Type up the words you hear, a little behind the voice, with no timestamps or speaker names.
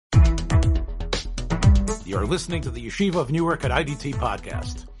You're listening to the Yeshiva of Newark at IDT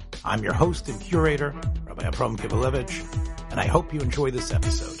podcast. I'm your host and curator, Rabbi Abram Kibalevich, and I hope you enjoy this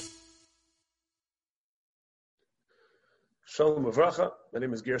episode. Shalom Avracha. My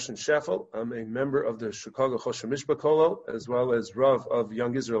name is Gershon Scheffel. I'm a member of the Chicago Choshen Mishpah Kollel, as well as Rav of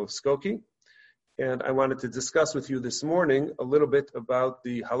Young Israel of Skokie. And I wanted to discuss with you this morning a little bit about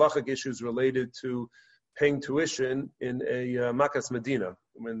the halachic issues related to paying tuition in a Makas Medina,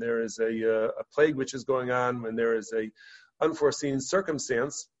 when there is a plague which is going on, when there is a unforeseen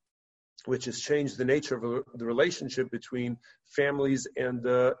circumstance which has changed the nature of the relationship between families and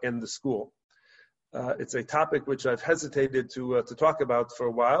the school. It's a topic which I've hesitated to talk about for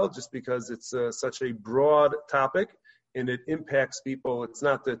a while, just because it's such a broad topic and it impacts people. It's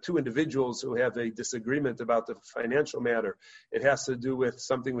not the two individuals who have a disagreement about the financial matter. It has to do with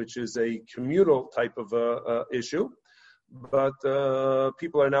something which is a communal type of issue. But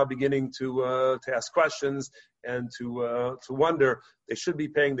people are now beginning to ask questions and to wonder, they should be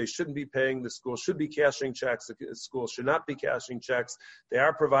paying, they shouldn't be paying, the school should be cashing checks, the school should not be cashing checks. They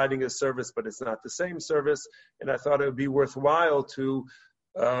are providing a service, but it's not the same service. And I thought it would be worthwhile to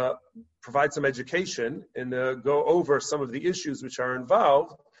provide some education and go over some of the issues which are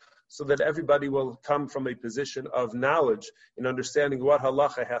involved, so that everybody will come from a position of knowledge in understanding what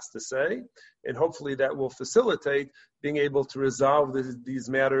halacha has to say, and hopefully that will facilitate being able to resolve these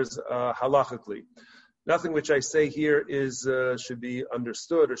matters halachically. Nothing which I say here is should be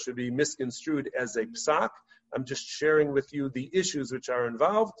understood or should be misconstrued as a psak. I'm just sharing with you the issues which are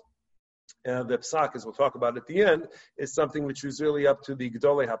involved. The psak, as we'll talk about at the end, is something which is really up to the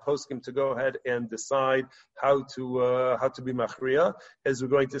Gedolei HaPoskim to go ahead and decide how to be machriya. As we're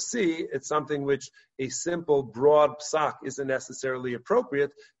going to see, it's something which a simple, broad psak isn't necessarily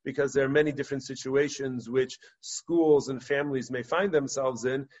appropriate, because there are many different situations which schools and families may find themselves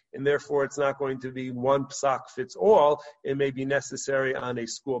in, and therefore it's not going to be one psak fits all. It may be necessary on a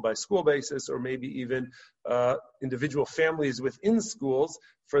school-by-school basis, or maybe even individual families within schools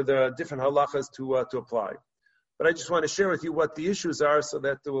for the different halachas to apply. But I just want to share with you what the issues are, so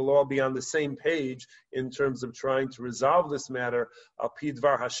that we'll all be on the same page in terms of trying to resolve this matter al pi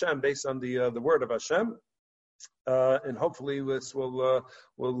dvar Hashem, based on the word of Hashem. And hopefully this will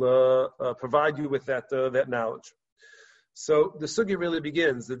provide you with that knowledge. So the sugya really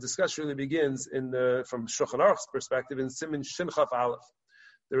begins, the discussion really begins from Shulchan Aruch's perspective in Siman Shin Chaf Aleph.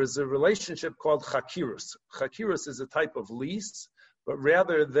 There is a relationship called chakirus. Chakirus is a type of lease, but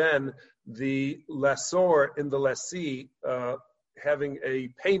rather than the lessor and the lessee having a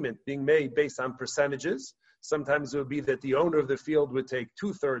payment being made based on percentages, sometimes it would be that the owner of the field would take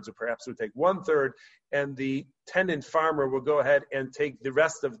 2/3, or perhaps would take 1/3, and the tenant farmer will go ahead and take the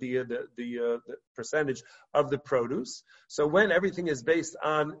rest of the percentage of the produce. So when everything is based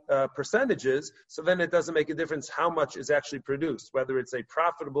on percentages, so then it doesn't make a difference how much is actually produced, whether it's a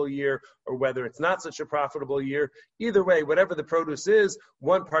profitable year or whether it's not such a profitable year. Either way, whatever the produce is,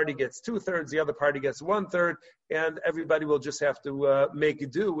 one party gets 2/3, the other party gets 1/3, and everybody will just have to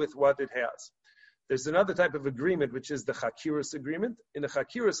make do with what it has. There's another type of agreement, which is the chakirus agreement. In the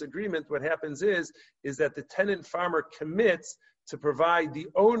chakirus agreement, what happens is that the tenant farmer commits to provide the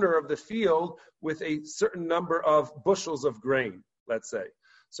owner of the field with a certain number of bushels of grain, let's say.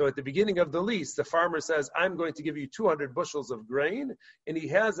 So at the beginning of the lease, the farmer says, I'm going to give you 200 bushels of grain, and he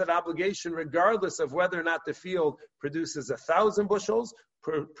has that obligation regardless of whether or not the field produces 1,000 bushels,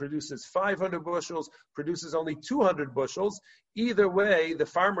 produces 500 bushels, produces only 200 bushels. Either way, the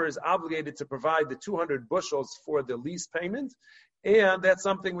farmer is obligated to provide the 200 bushels for the lease payment, and that's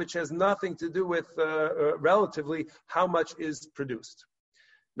something which has nothing to do with relatively how much is produced.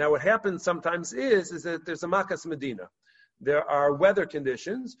 Now, what happens sometimes is that there's a Makas Medina. There are weather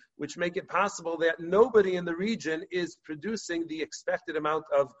conditions which make it possible that nobody in the region is producing the expected amount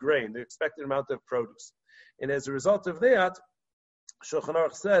of grain, the expected amount of produce. And as a result of that, Shulchan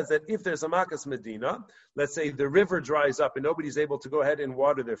Aruch says that if there's a Makas Medina, let's say the river dries up and nobody's able to go ahead and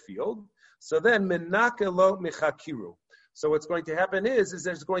water their field, so then menake lo mechakiru. So what's going to happen is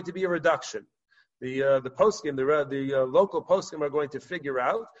there's going to be a reduction. The poskim, the local poskim are going to figure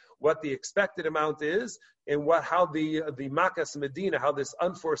out what the expected amount is, and how the Makas Medina, how this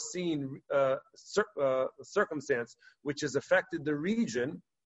unforeseen circumstance which has affected the region,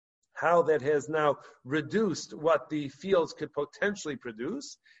 how that has now reduced what the fields could potentially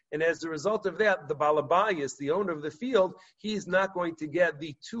produce. And as a result of that, the Balabayas, the owner of the field, he's not going to get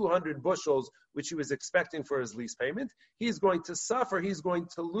the 200 bushels which he was expecting for his lease payment. He's going to suffer, he's going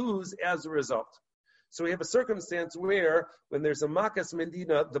to lose as a result. So we have a circumstance where, when there's a Makas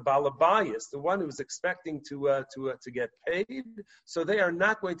Medina, the Balabayas, the one who's expecting to get paid, so they are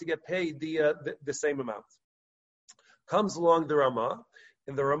not going to get paid the same amount. Comes along the Ramah,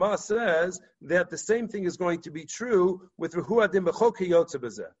 and the Ramah says that the same thing is going to be true with Rehu Adim B'chol Kiyotze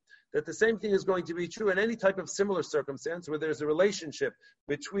B'zeh. That the same thing is going to be true in any type of similar circumstance where there's a relationship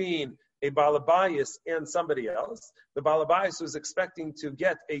between a balabayas and somebody else. The balabayas was expecting to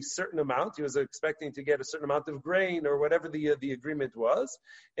get a certain amount. He was expecting to get a certain amount of grain or whatever the agreement was.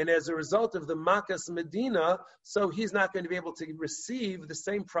 And as a result of the Makas Medina, so he's not going to be able to receive the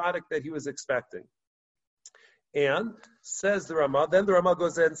same product that he was expecting. And says the Ramah, then the Ramah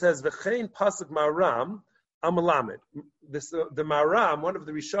goes ahead and says, V'chein pasuk maram, Amalamed. The Maram, one of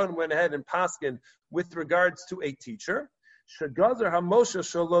the Rishonim, went ahead and paskin with regards to a teacher. Shagazer Hamosha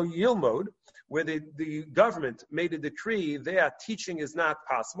Shalo Yilmod, where the government made a decree that teaching is not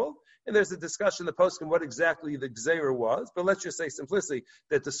possible. And there's a discussion in the poskim what exactly the Gzeira was, but let's just say simplicity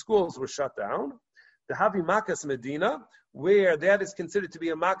that the schools were shut down. The Havi Makas Medina, where that is considered to be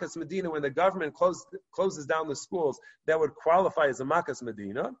a Makas Medina when the government closes down the schools, that would qualify as a Makas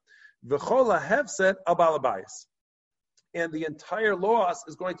Medina. V'chola hefset al balabayis, and the entire loss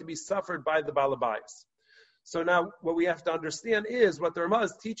is going to be suffered by the balabayis. So now, what we have to understand is what the Ramah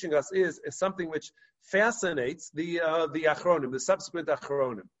is teaching us is something which fascinates the achronim, the subsequent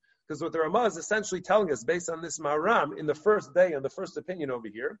achronim, because what the Ramah is essentially telling us, based on this Maram, in the first day and the first opinion over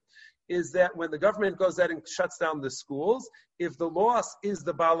here, is that when the government goes out and shuts down the schools, if the loss is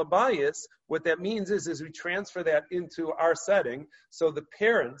the balabayis, what that means is we transfer that into our setting. So the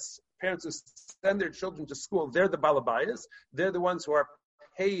parents who send their children to school, they're the balabayas. They're the ones who are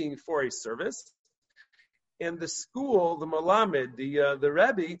paying for a service. And the school, the Malamed, the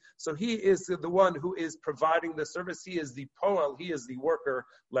Rebbe, so he is the one who is providing the service. He is the poel, he is the worker,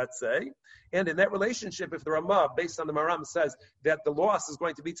 let's say. And in that relationship, if the Ramah, based on the Maram, says that the loss is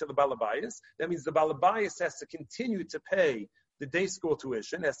going to be to the balabayas, that means the balabayas has to continue to pay the day school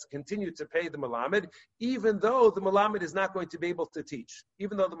tuition, has to continue to pay the Malamed, even though the Malamed is not going to be able to teach.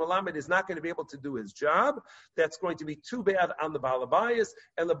 Even though the Malamed is not going to be able to do his job, that's going to be too bad on the Balabayas,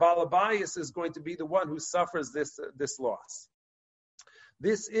 and the Balabayas is going to be the one who suffers this loss.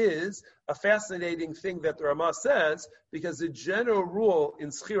 This is a fascinating thing that the Ramah says, because the general rule in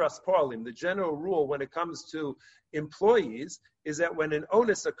Schiras Parlim, the general rule when it comes to employees, is that when an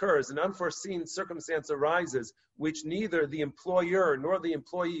onus occurs, an unforeseen circumstance arises, which neither the employer nor the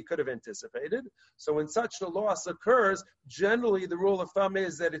employee could have anticipated. So when such a loss occurs, generally the rule of thumb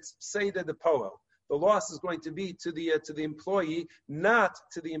is that it's Seder de Poel. The loss is going to be to the employee, not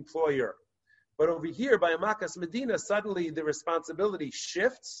to the employer. But over here, by Amakas Medina, suddenly the responsibility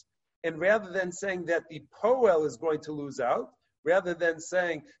shifts, and rather than saying that the Poel is going to lose out, rather than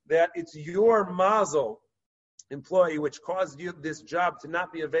saying that it's your mazel, employee, which caused you this job to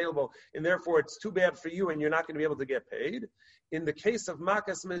not be available, and therefore it's too bad for you and you're not going to be able to get paid. In the case of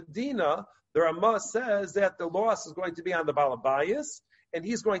Makas Medina, the Ramah says that the loss is going to be on the Balabayas, and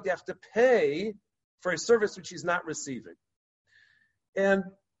he's going to have to pay for a service which he's not receiving. And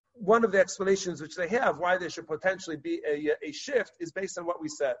one of the explanations which they have why there should potentially be a shift is based on what we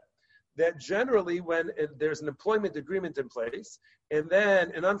said. That generally when there's an employment agreement in place and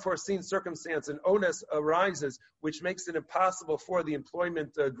then an unforeseen circumstance, an onus arises which makes it impossible for the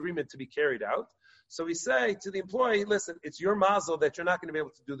employment agreement to be carried out. So we say to the employee, listen, it's your mazel that you're not going to be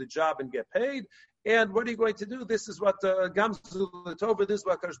able to do the job and get paid. And what are you going to do? This is what Gamzu Latova, this is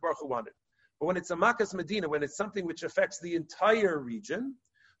what Kadosh Baruch Hu wanted. But when it's a Makas Medina, when it's something which affects the entire region,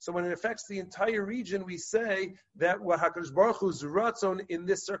 so when it affects the entire region, we say that what HaKadosh Baruch Hu's ratzon in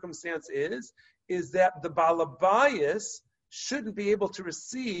this circumstance is that the Balabayas shouldn't be able to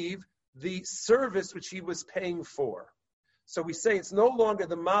receive the service which he was paying for. So we say it's no longer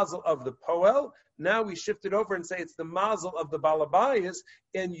the mazel of the Poel. Now we shift it over and say it's the mazel of the Balabayas,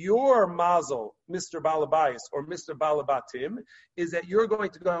 and your mazel, Mr. Balabayas or Mr. Balabatim, is that you're going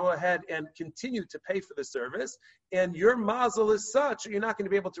to go ahead and continue to pay for the service, and your mazel is such you're not going to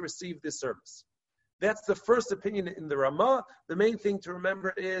be able to receive this service. That's the first opinion in the Ramah. The main thing to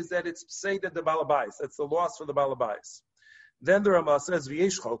remember is that it's Seder de Balabayas. That's the loss for the Balabayas. Then the Ramah says,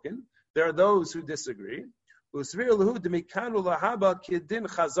 V'yesh chokin, there are those who disagree.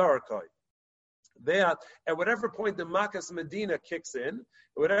 That at whatever point the Makas Medina kicks in,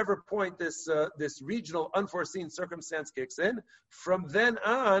 at whatever point this regional unforeseen circumstance kicks in, from then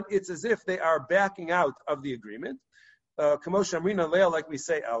on, it's as if they are backing out of the agreement. Kamosh Amrina Leah, like we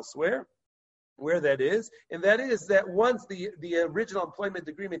say elsewhere, where that is, and that is that once the original employment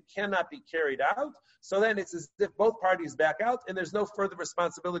agreement cannot be carried out, so then it's as if both parties back out and there's no further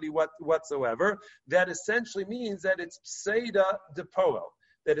responsibility whatsoever. That essentially means that it's Pseida de Poel.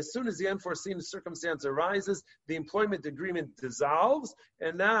 that as soon as the unforeseen circumstance arises, the employment agreement dissolves,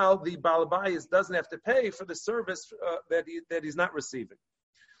 and now the Baal Bayis doesn't have to pay for the service that he's not receiving.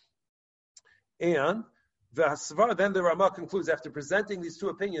 And then the Ramah concludes, after presenting these two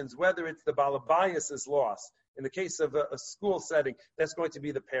opinions, whether it's the Baal Bayis' loss, in the case of a school setting, that's going to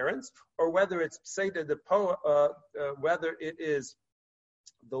be the parents, or whether it's whether it is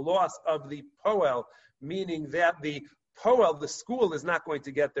the loss of the Poel, meaning that the Poel, the school, is not going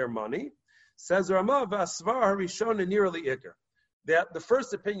to get their money. Says Ramah, Vasvar Harishon nearly Iker. That the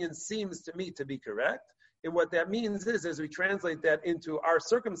first opinion seems to me to be correct. And what that means is, as we translate that into our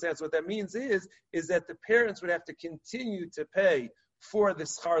circumstance, what that means is that the parents would have to continue to pay for the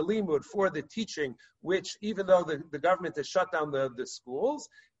schar limud, for the teaching, which even though the government has shut down the schools,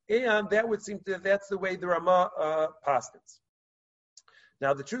 and that would seem to, that's the way the Ramah postulates.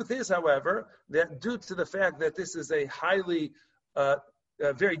 Now, the truth is, however, that due to the fact that this is a highly,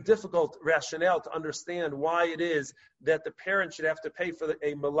 very difficult rationale to understand why it is that the parent should have to pay for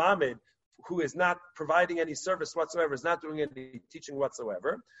a melamed who is not providing any service whatsoever, is not doing any teaching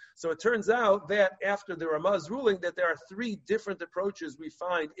whatsoever. So it turns out that after the Ramah's ruling, that there are three different approaches we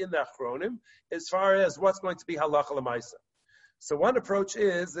find in the Achronim as far as what's going to be halacha l'maisa. So one approach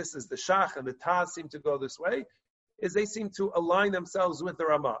is, this is the Shach and the Taz seem to go this way, is they seem to align themselves with the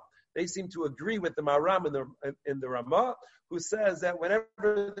Ramah. They seem to agree with the Maram in the Ramah, who says that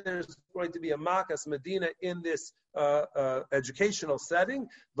whenever there's going to be a Makas Medina in this educational setting,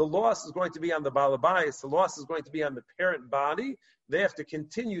 the loss is going to be on the Baal Bayis, the loss is going to be on the parent body. They have to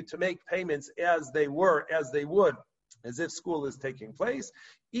continue to make payments as they would, as if school is taking place,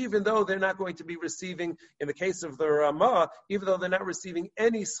 even though they're not going to be receiving, in the case of the Ramah, even though they're not receiving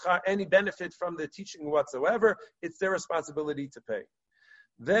any benefit from the teaching whatsoever, it's their responsibility to pay.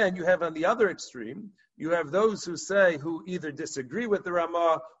 Then you have on the other extreme, you have those who either disagree with the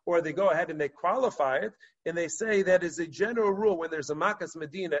Ramah or they go ahead and they qualify it, and they say that as a general rule, when there's a Makas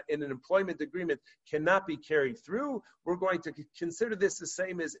Medina in an employment agreement cannot be carried through, we're going to consider this the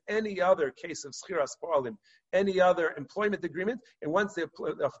same as any other case of Schiras Poalim, any other employment agreement, and once an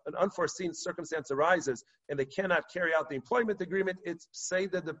unforeseen circumstance arises and they cannot carry out the employment agreement, it's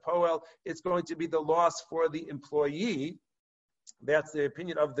Seder de Poel, it's going to be the loss for the employee. That's the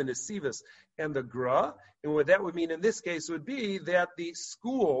opinion of the Nesivos and the Gra. And what that would mean in this case would be that the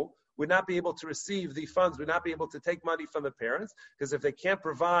school would not be able to receive the funds, would not be able to take money from the parents, because if they can't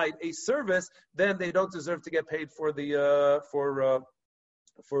provide a service, then they don't deserve to get paid for the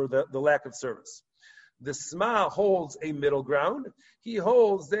lack of service. The Sma holds a middle ground. He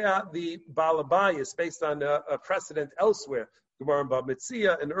holds that the Baal Bayis, based on a precedent elsewhere, Gemara and Bab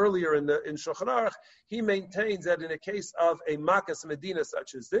Metzia, and earlier in Shulchan Aruch, he maintains that in a case of a Makas Medina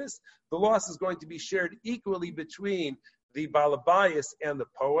such as this, the loss is going to be shared equally between the Baal Bayis and the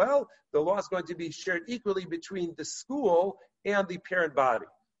Poel. The loss is going to be shared equally between the school and the parent body,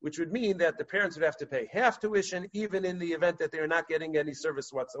 which would mean that the parents would have to pay half tuition, even in the event that they're not getting any service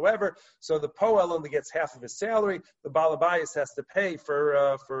whatsoever. So the Poel only gets half of his salary. The Baal Bayis has to pay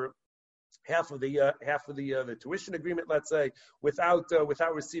for half of the tuition agreement, let's say, without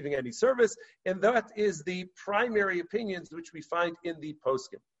receiving any service, and that is the primary opinions which we find in the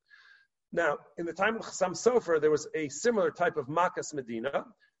poskim. Now, in the time of Chassam Sofer, there was a similar type of Makas Medina,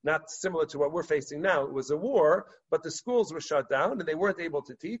 not similar to what we're facing now. It was a war, but the schools were shut down and they weren't able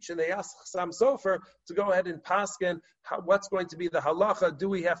to teach, and they asked Chassam Sofer to go ahead and paskin what's going to be the halacha. Do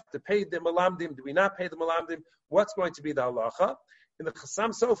we have to pay the malamdim? Do we not pay the malamdim? What's going to be the halacha? In the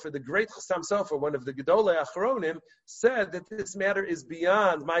Chassam Sofer, the great Chassam Sofer, one of the Gedolei Achronim, said that this matter is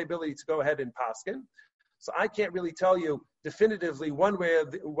beyond my ability to go ahead and paskin. So I can't really tell you definitively one way or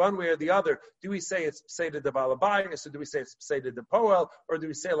the other. Do we say it's Seder de Baal Bayis, or do we say it's Seder de Poel, or do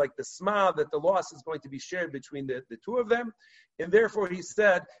we say like the Sma, that the loss is going to be shared between the two of them? And therefore he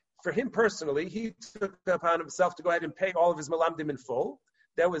said, for him personally, he took upon himself to go ahead and pay all of his malamdim in full.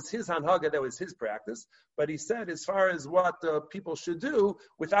 That was his hanhaga, that was his practice. But he said, as far as what people should do,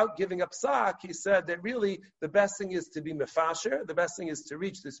 without giving up sak, he said that really the best thing is to be mefasher, the best thing is to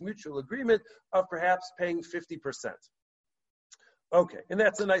reach this mutual agreement of perhaps paying 50%. Okay, and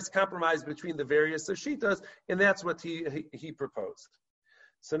that's a nice compromise between the various shitas, and that's what he proposed.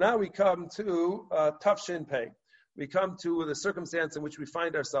 So now we come to Tafshin Pei. We come to the circumstance in which we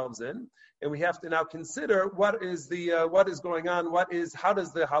find ourselves in, and we have to now consider what is going on, how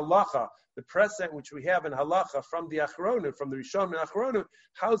does the halacha, the precedent which we have in halacha from the Achronim, from the Rishon and Achronim,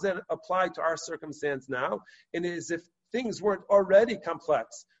 how does that apply to our circumstance now? And as if things weren't already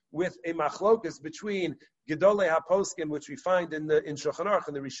complex with a machlokas between Gedolei HaPoskim, which we find in Shulchan Aruch,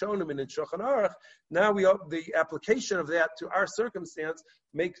 in the Rishonim and in Shulchan Aruch. Now the application of that to our circumstance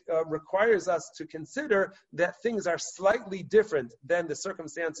requires us to consider that things are slightly different than the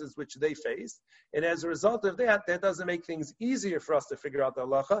circumstances which they faced. And as a result of that, that doesn't make things easier for us to figure out the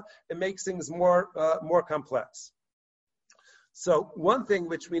halacha. It makes things more complex. So one thing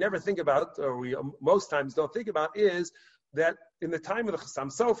which we never think about, or we most times don't think about, is that in the time of the Chassam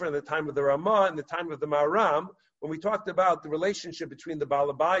Sofer, in the time of the Ramah, in the time of the Maharam, when we talked about the relationship between the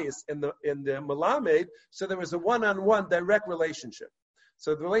Baal Habayis and the Melamed, so there was a one-on-one direct relationship.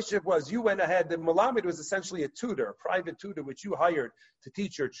 So the relationship was, you went ahead, the Melamed was essentially a tutor, a private tutor, which you hired to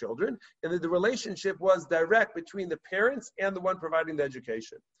teach your children, and the relationship was direct between the parents and the one providing the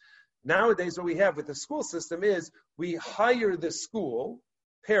education. Nowadays, what we have with the school system is we hire the school,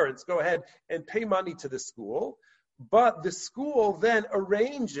 parents go ahead and pay money to the school, but the school then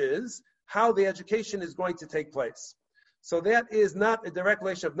arranges how the education is going to take place. So that is not a direct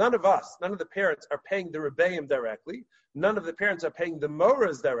relationship. None of the parents are paying the Rebbeim directly. None of the parents are paying the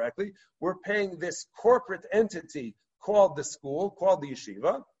Moras directly. We're paying this corporate entity called the school, called the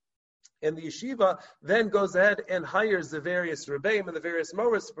yeshiva. And the yeshiva then goes ahead and hires the various rebbeim and the various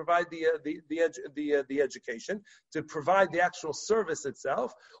moras to provide the education, to provide the actual service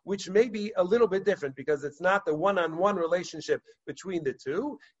itself, which may be a little bit different because it's not the one-on-one relationship between the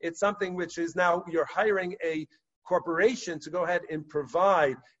two. It's something which is now you're hiring a corporation to go ahead and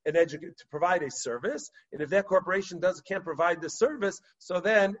provide a service, and if that corporation can't provide the service, so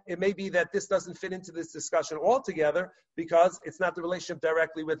then it may be that this doesn't fit into this discussion altogether because it's not the relationship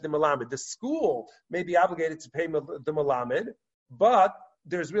directly with the Melamed. The school may be obligated to pay the Melamed, but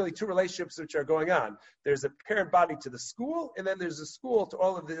there's really two relationships which are going on. There's a parent body to the school, and then there's a school to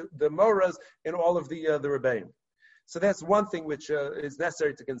all of the moras and all of the rebbeim. So that's one thing which is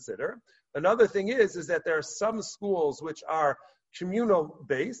necessary to consider. Another thing is that there are some schools which are communal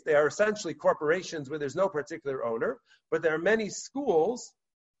based. They are essentially corporations where there's no particular owner, but there are many schools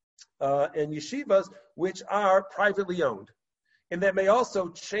and yeshivas which are privately owned. And that may also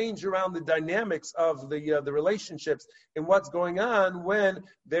change around the dynamics of the relationships and what's going on when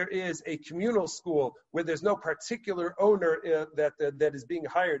there is a communal school where there's no particular owner that is being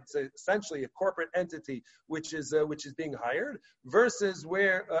hired. It's essentially a corporate entity which is being hired, versus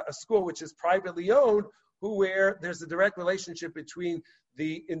where a school which is privately owned, where there's a direct relationship between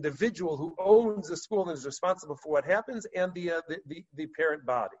the individual who owns the school and is responsible for what happens and the parent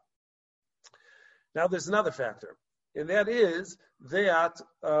body. Now there's another factor. And that is that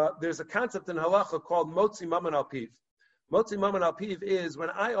there's a concept in halacha called motzi mammon al piv. Motzi mammon al piv is when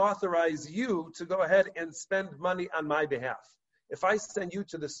I authorize you to go ahead and spend money on my behalf. If I send you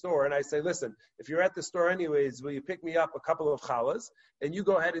to the store and I say, listen, if you're at the store anyways, will you pick me up a couple of challahs? And you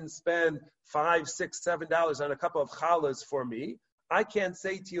go ahead and spend $5, $6, $7 on a couple of challahs for me. I can't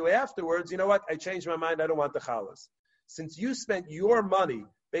say to you afterwards, you know what, I changed my mind, I don't want the challahs. Since you spent your money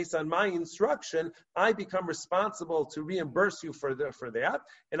based on my instruction, I become responsible to reimburse you for that,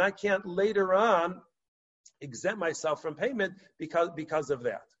 and I can't later on exempt myself from payment because of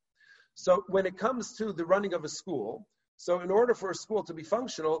that. So when it comes to the running of a school, so in order for a school to be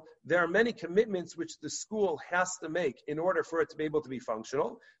functional, there are many commitments which the school has to make in order for it to be able to be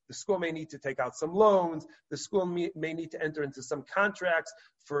functional. The school may need to take out some loans. The school may need to enter into some contracts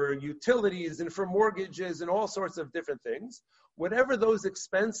for utilities and for mortgages and all sorts of different things. Whatever those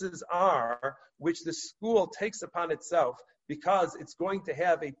expenses are, which the school takes upon itself because it's going to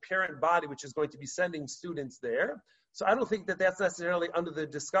have a parent body which is going to be sending students there. So I don't think that that's necessarily under the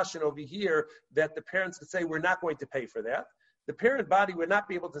discussion over here that the parents could say, we're not going to pay for that. The parent body would not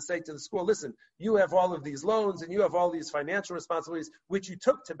be able to say to the school, listen, you have all of these loans and you have all these financial responsibilities which you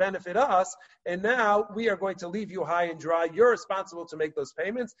took to benefit us, and now we are going to leave you high and dry. You're responsible to make those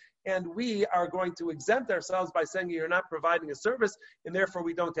payments, and we are going to exempt ourselves by saying you're not providing a service, and therefore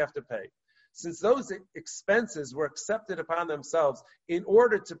we don't have to pay. Since those expenses were accepted upon themselves in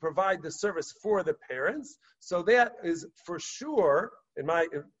order to provide the service for the parents, so that is for sure, in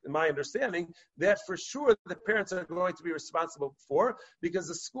my understanding, that for sure the parents are going to be responsible for, because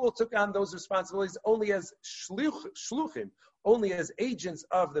the school took on those responsibilities only as shluchim, only as agents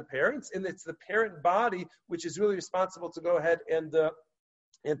of the parents, and it's the parent body which is really responsible to go ahead and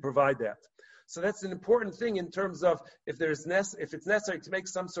provide that. So that's an important thing in terms of if it's necessary to make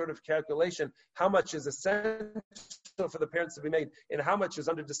some sort of calculation, how much is essential for the parents to be made and how much is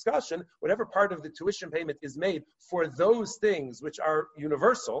under discussion. Whatever part of the tuition payment is made for those things which are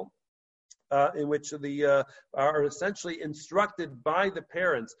universal, in which the are essentially instructed by the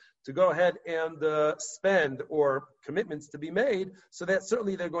parents to go ahead and spend, or commitments to be made, so that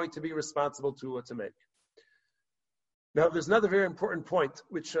certainly they're going to be responsible to make. Now, there's another very important point,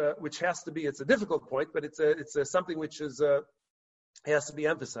 which has to be, it's a difficult point, but it's something which has to be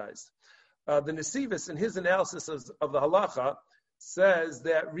emphasized. The Nesivos, in his analysis of the halacha, says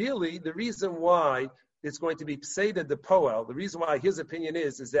that really the reason why it's going to be Pseida de Poel, the reason why his opinion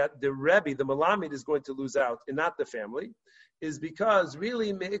is that the Rebbe, the Melamed, is going to lose out and not the family, is because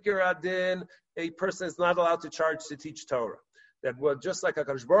really Me'ikar Adin, a person is not allowed to charge to teach Torah. That just like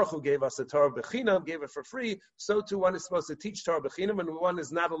HaKadosh Baruch Hu gave us a Torah B'chinam, gave it for free, so too one is supposed to teach Torah B'chinam, and one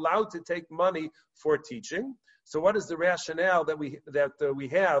is not allowed to take money for teaching. So what is the rationale that we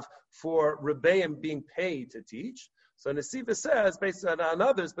have for Rebbeim being paid to teach? So Nesivos says, based on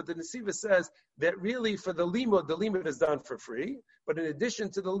others, but the Nesivos says that really for the limud is done for free, but in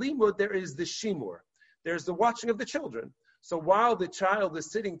addition to the limud, there is the shimur. There's the watching of the children. So while the child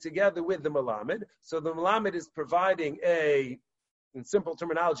is sitting together with the Melamed, so the Melamed is providing in simple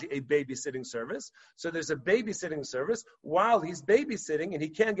terminology, a babysitting service. So there's a babysitting service while he's babysitting, and he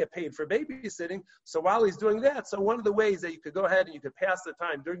can get paid for babysitting. So while he's doing that, so one of the ways that you could go ahead and you could pass the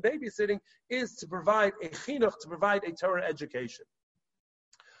time during babysitting is to provide a chinuch, to provide a Torah education.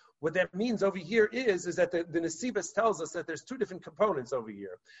 What that means over here is that the Nesivos tells us that there's two different components over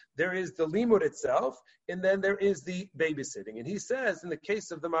here. There is the limud itself, and then there is the babysitting. And he says, in the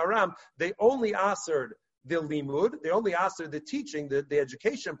case of the Maram, they only answered the limud, they only answered the teaching, the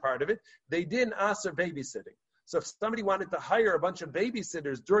education part of it. They didn't answer babysitting. So if somebody wanted to hire a bunch of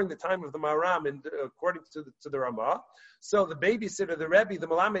babysitters during the time of the Maram, and according to the Ramah, so the babysitter, the Rebbe, the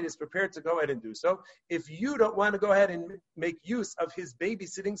Melamed is prepared to go ahead and do so. If you don't want to go ahead and make use of his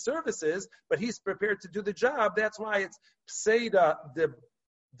babysitting services, but he's prepared to do the job, that's why it's Pseida,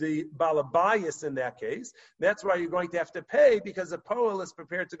 the balabayas in that case. That's why you're going to have to pay, because the Poel is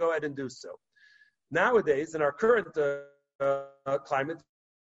prepared to go ahead and do so. Nowadays, in our current climate,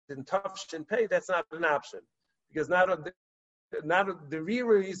 in Tufshin pay, that's not an option. Because the real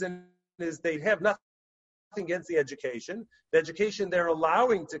reason is they have nothing against the education. The education they're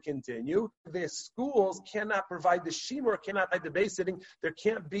allowing to continue. The schools cannot provide the shimur, cannot provide the babysitting. There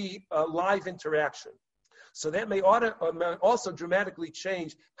can't be a live interaction. So that may also dramatically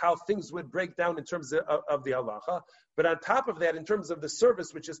change how things would break down in terms of the halacha. But on top of that, in terms of the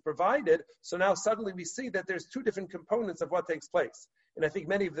service which is provided, so now suddenly we see that there's two different components of what takes place. And I think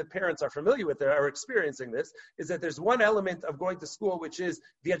many of the parents are familiar with it, are experiencing this, is that there's one element of going to school, which is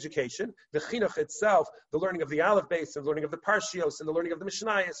the education, the chinuch itself, the learning of the Aleph base, and the learning of the Parshios, and the learning of the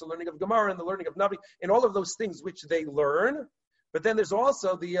Mishnayos, the learning of Gemara, and the learning of Navi, and all of those things which they learn. But then there's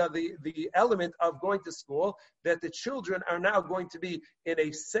also the element of going to school, that the children are now going to be in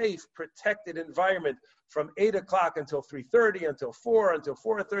a safe, protected environment from 8 o'clock until 3:30, until 4, until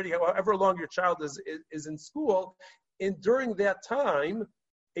 4:30, however long your child is in school. And during that time,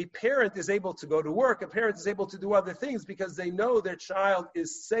 a parent is able to go to work, a parent is able to do other things because they know their child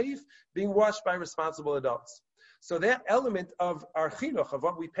is safe, being watched by responsible adults. So that element of our chinuch, of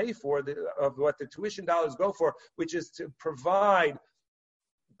what we pay for, of what the tuition dollars go for, which is to provide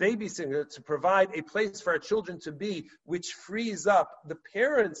babysitting, to provide a place for our children to be, which frees up the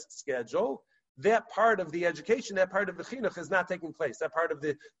parents' schedule, that part of the education, that part of the chinuch is not taking place. That part of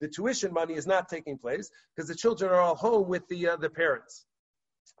the tuition money is not taking place because the children are all home with the parents.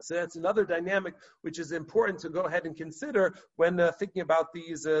 So that's another dynamic which is important to go ahead and consider when thinking about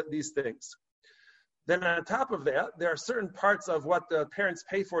these things. Then on top of that, there are certain parts of what the parents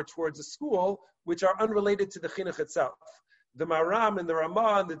pay for towards the school which are unrelated to the chinuch itself. The Maram and the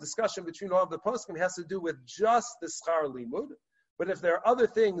Ramah and the discussion between all of the poskim has to do with just the schar limud. But if there are other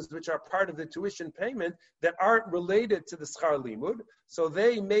things which are part of the tuition payment that aren't related to the schar limud, so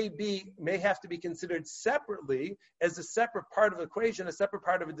they may have to be considered separately as a separate part of the equation, a separate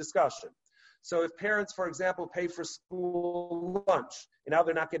part of a discussion. So if parents, for example, pay for school lunch, and now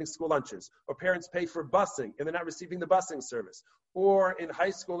they're not getting school lunches, or parents pay for busing, and they're not receiving the busing service, or in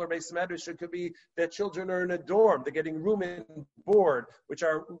high school or base medrash, it could be that children are in a dorm, they're getting room and board, which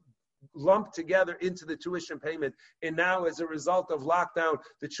are lumped together into the tuition payment, and now as a result of lockdown,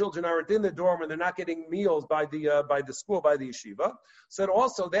 the children aren't in the dorm and they're not getting meals by the school, by the yeshiva. So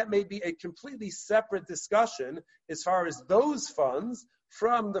also that may be a completely separate discussion as far as those funds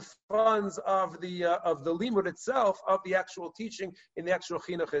from the funds of the limud itself, of the actual teaching in the actual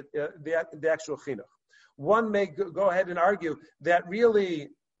chinuch, the actual chinuch. One may go ahead and argue that really,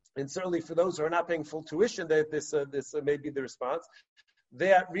 and certainly for those who are not paying full tuition, that this may be the response,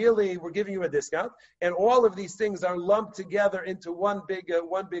 that really we're giving you a discount, and all of these things are lumped together into one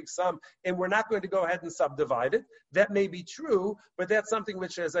big sum, and we're not going to go ahead and subdivide it. That may be true, but that's something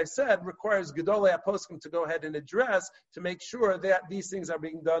which, as I said, requires Gedolei HaPoskim to go ahead and address to make sure that these things are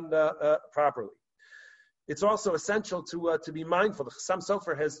being done properly. It's also essential to be mindful. The Chassam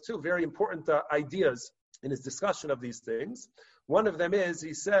Sofer has two very important ideas in his discussion of these things. One of them is,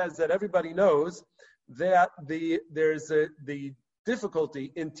 he says that everybody knows that there's the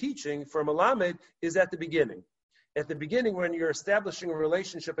difficulty in teaching for Melamed is at the beginning. At the beginning, when you're establishing a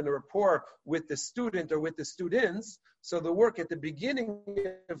relationship and a rapport with the student or with the students, so the work at the beginning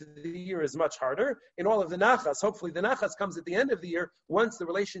of the year is much harder. In all of the nachas, hopefully the nachas comes at the end of the year once the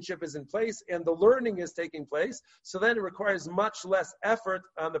relationship is in place and the learning is taking place. So then it requires much less effort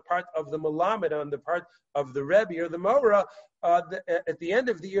on the part of the Melamed, on the part of the Rebbe or the Mora at the end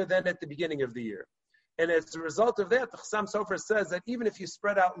of the year than at the beginning of the year. And as a result of that, the Chassam Sofer says that even if you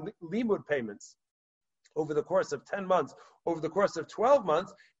spread out limud payments over the course of 10 months, over the course of 12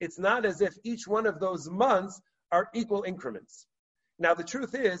 months, it's not as if each one of those months are equal increments. Now, the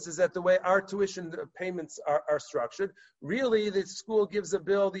truth is that the way our tuition payments are structured, really the school gives a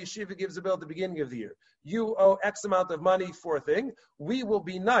bill, the yeshiva gives a bill at the beginning of the year. You owe X amount of money for a thing. We will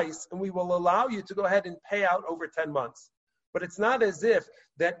be nice and we will allow you to go ahead and pay out over 10 months. But it's not as if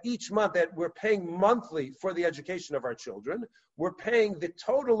that each month that we're paying monthly for the education of our children, we're paying the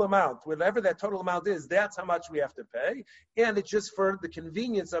total amount, whatever that total amount is, that's how much we have to pay. And it's just for the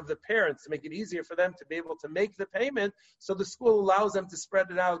convenience of the parents to make it easier for them to be able to make the payment. So the school allows them to spread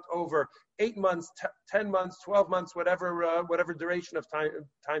it out over 8 months, 10 months, 12 months, whatever duration of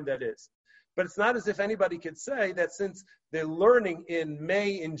time that is. But it's not as if anybody could say that since the learning in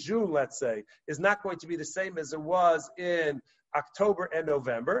May and June, let's say, is not going to be the same as it was in October and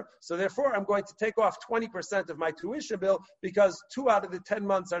November. So therefore, I'm going to take off 20% of my tuition bill because 2 out of the 10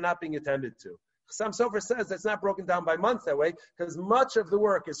 months are not being attended to. Chassam Sofer says that's not broken down by month that way because much of the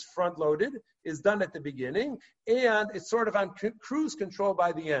work is front-loaded, is done at the beginning, and it's sort of on cruise control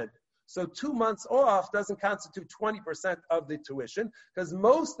by the end. So 2 months off doesn't constitute 20% of the tuition because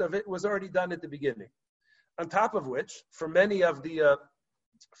most of it was already done at the beginning. On top of which, for many of the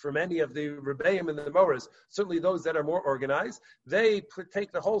Rebbeim and the Moras, certainly those that are more organized, they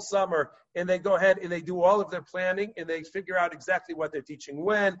take the whole summer and they go ahead and they do all of their planning and they figure out exactly what they're teaching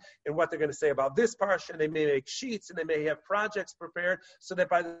when and what they're going to say about this parsha. And they may make sheets and they may have projects prepared so that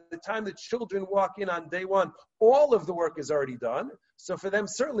by the time the children walk in on day one, all of the work is already done. So for them,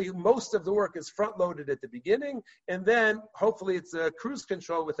 certainly most of the work is front-loaded at the beginning, and then hopefully it's a cruise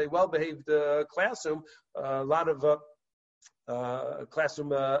control with a well-behaved classroom, a lot of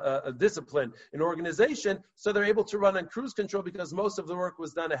classroom discipline and organization, so they're able to run on cruise control because most of the work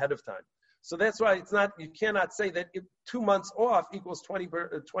was done ahead of time. So that's why it's not. You cannot say that 2 months off equals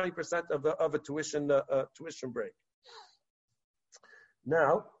 20% of a tuition break.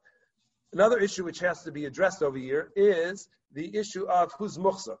 Now, another issue which has to be addressed over here is the issue of who's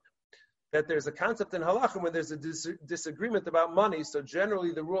muhzak. That there's a concept in halacha when there's a disagreement about money. So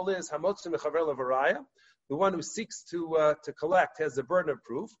generally the rule is hamotzi mechaver levaraya. The one who seeks to collect has the burden of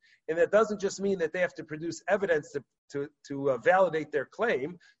proof, and that doesn't just mean that they have to produce evidence to validate their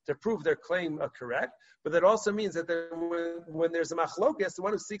claim, to prove their claim correct, but that also means that when there's a machlokas, the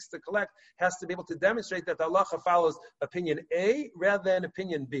one who seeks to collect has to be able to demonstrate that the halacha follows opinion A rather than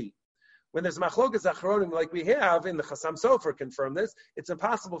opinion B. When there's machlokas achronim like we have in the Chassam Sofer confirm this, it's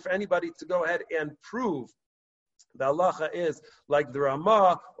impossible for anybody to go ahead and prove the halacha is like the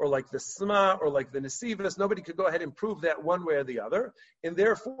Ramah or like the Sma or like the Nesivos. Nobody could go ahead and prove that one way or the other. And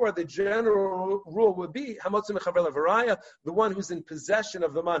therefore, the general rule would be Hamotzi mechaver levaraya, the one who's in possession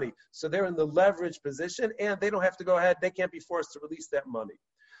of the money. So they're in the leverage position and they don't have to go ahead. They can't be forced to release that money.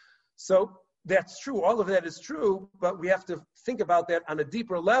 So that's true. All of that is true, but we have to think about that on a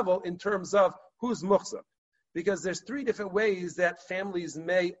deeper level in terms of who's muhzak. Because there's 3 different ways that families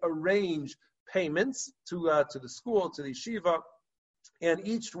may arrange payments to the school, to the yeshiva, and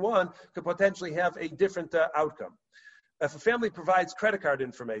each one could potentially have a different outcome. If a family provides credit card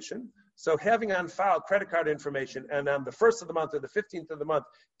information, so having on file credit card information, and on the 1st of the month or the 15th of the month,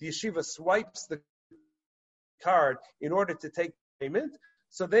 the yeshiva swipes the card in order to take payment,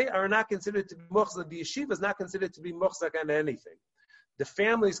 so they are not considered to be muhzak. The yeshiva is not considered to be muhzak on anything. The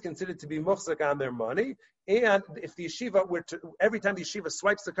family is considered to be muhzak on their money, and if the yeshiva every time the yeshiva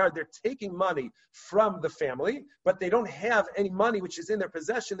swipes the card, they're taking money from the family, but they don't have any money which is in their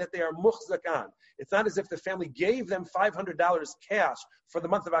possession that they are muhzak on. It's not as if the family gave them $500 cash for the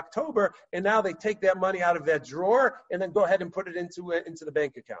month of October, and now they take that money out of that drawer and then go ahead and put it into the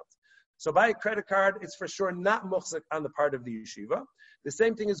bank account. So by a credit card, it's for sure not muhzak on the part of the yeshiva. The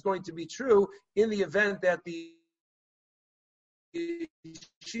same thing is going to be true in the event that the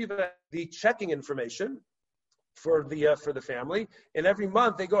yeshiva, the checking information for the family, and every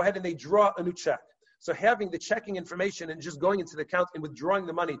month they go ahead and they draw a new check. So having the checking information and just going into the account and withdrawing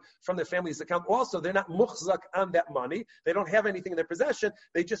the money from the family's account, also they're not muhzak on that money. They don't have anything in their possession.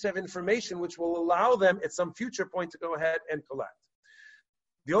 They just have information which will allow them at some future point to go ahead and collect.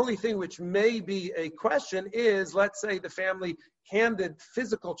 The only thing which may be a question is, let's say the family handed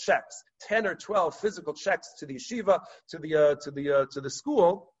physical checks, 10 or 12 physical checks to the yeshiva, to the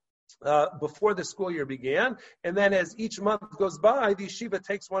school, before the school year began, and then as each month goes by, the yeshiva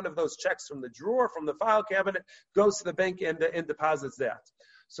takes one of those checks from the drawer, from the file cabinet, goes to the bank and deposits that.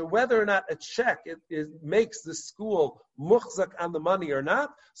 So whether or not a check makes the school muhzak on the money or not,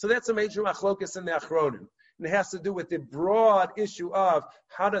 so that's a major machlokas in the Achronim. And it has to do with the broad issue of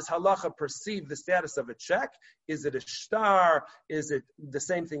how does halacha perceive the status of a check? Is it a shtar? Is it the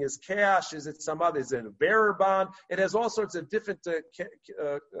same thing as cash? Is it some other? Is it a bearer bond? It has all sorts of different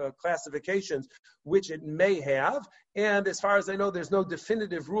classifications which it may have. And as far as I know, there's no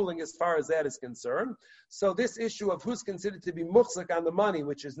definitive ruling as far as that is concerned. So this issue of who's considered to be muhzak on the money,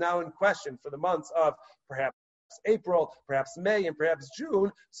 which is now in question for the months of perhaps April, perhaps May, and perhaps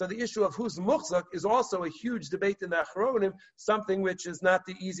June. So the issue of who's muhzak is also a huge debate in the Achronim, something which is not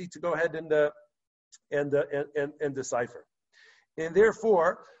easy to go ahead and decipher. And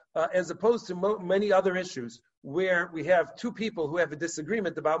therefore, as opposed to many other issues where we have two people who have a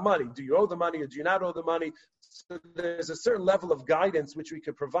disagreement about money, do you owe the money or do you not owe the money? So there's a certain level of guidance which we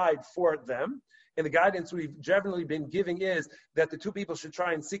could provide for them. And the guidance we've generally been giving is that the two people should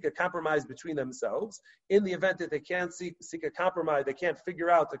try and seek a compromise between themselves. In the event that they can't seek a compromise, they can't figure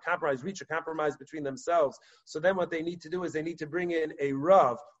out the compromise, reach a compromise between themselves. So then what they need to do is they need to bring in a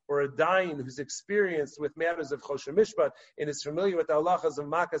Rav or a Dayan who's experienced with matters of Choshen Mishpat and is familiar with the halachas of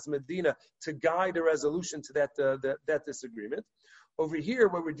Makas Medina to guide a resolution to that disagreement. Over here,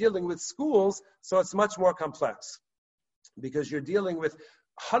 where we're dealing with schools, so it's much more complex because you're dealing with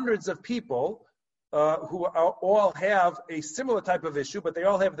hundreds of people who all have a similar type of issue, but they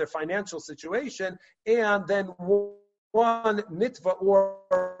all have their financial situation, and then one mitva or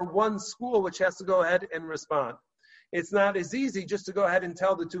one school which has to go ahead and respond. It's not as easy just to go ahead and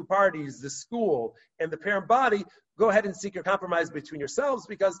tell the two parties, the school and the parent body, go ahead and seek a compromise between yourselves,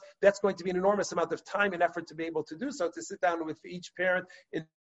 because that's going to be an enormous amount of time and effort to be able to do so, to sit down with each parent and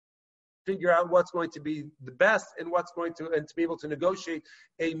figure out what's going to be the best and to be able to negotiate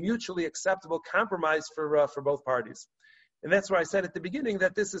a mutually acceptable compromise for both parties. And that's why I said at the beginning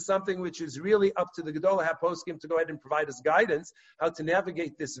that this is something which is really up to the Gedolei HaPoskim to go ahead and provide us guidance how to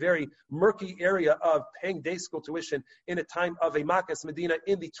navigate this very murky area of paying day school tuition in a time of a Makas Medina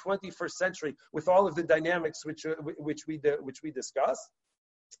in the 21st century with all of the dynamics which we discuss.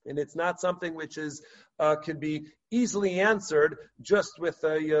 And it's not something which can be easily answered just with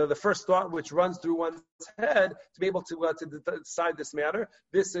the first thought which runs through one's head to be able to decide this matter.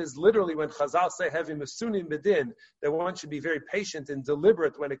 This is literally when Chazal say having mesunim bedin, that one should be very patient and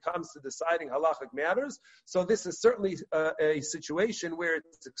deliberate when it comes to deciding halachic matters. So this is certainly a situation where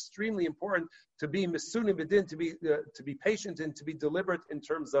it's extremely important to be mesunim bedin, to be patient and to be deliberate in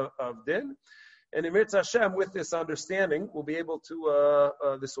terms of din. And in Mirza Hashem, with this understanding, we'll be able to,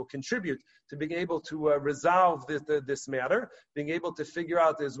 this will contribute to being able to resolve this matter, being able to figure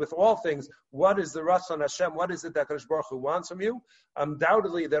out, as with all things, what is the Ratzon Hashem, what is it that HaKadosh Baruch Hu wants from you?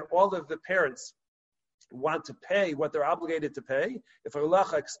 Undoubtedly, that all of the parents want to pay what they're obligated to pay. If Allah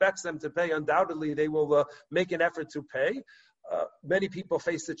expects them to pay, undoubtedly they will make an effort to pay. Many people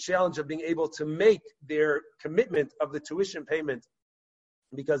face the challenge of being able to make their commitment of the tuition payment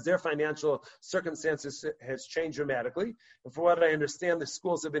because their financial circumstances has changed dramatically. And from what I understand, the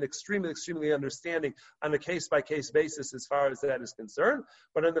schools have been extremely, extremely understanding on a case-by-case basis as far as that is concerned.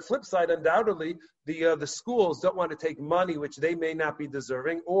 But on the flip side, undoubtedly, the schools don't want to take money which they may not be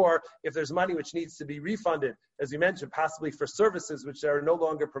deserving, or if there's money which needs to be refunded, as you mentioned, possibly for services which are no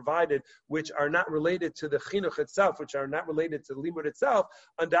longer provided, which are not related to the chinuch itself, which are not related to the limud itself,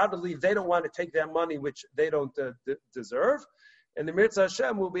 undoubtedly they don't want to take that money which they don't deserve. And the Mirza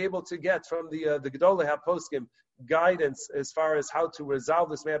Hashem will be able to get from the Gedolei HaPoskim guidance as far as how to resolve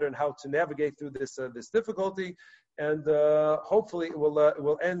this matter and how to navigate through this difficulty. And hopefully it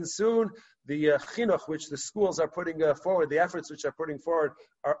will end soon. The chinuch which the schools are putting forward, the efforts which are putting forward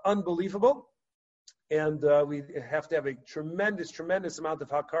are unbelievable. And we have to have a tremendous amount of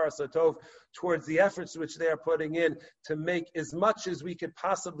hakaras hatov towards the efforts which they are putting in to make as much as we could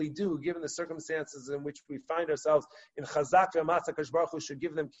possibly do, given the circumstances in which we find ourselves in Chazak v'Amatz. HaKadosh Baruch Hu should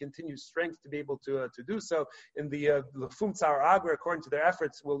give them continued strength to be able to do so. And the Lefum Tzar Agra, according to their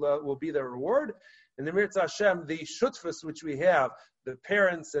efforts, will be their reward. And the Mirza Hashem, the shutfus which we have, the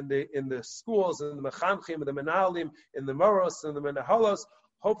parents and in the schools and the mechanchim and the menalim and the moros and the menaholos,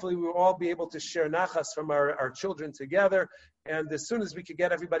 hopefully we will all be able to share nachas from our children together. And as soon as we could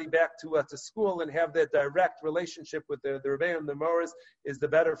get everybody back to school and have that direct relationship with the Rebbeim and the moros, is the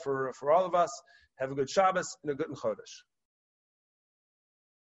better for all of us. Have a good Shabbos and a good Chodesh.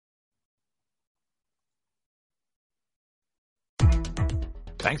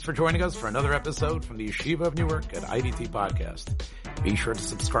 Thanks for joining us for another episode from the Yeshiva of Newark at IDT Podcast. Be sure to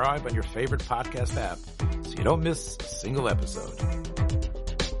subscribe on your favorite podcast app so you don't miss a single episode.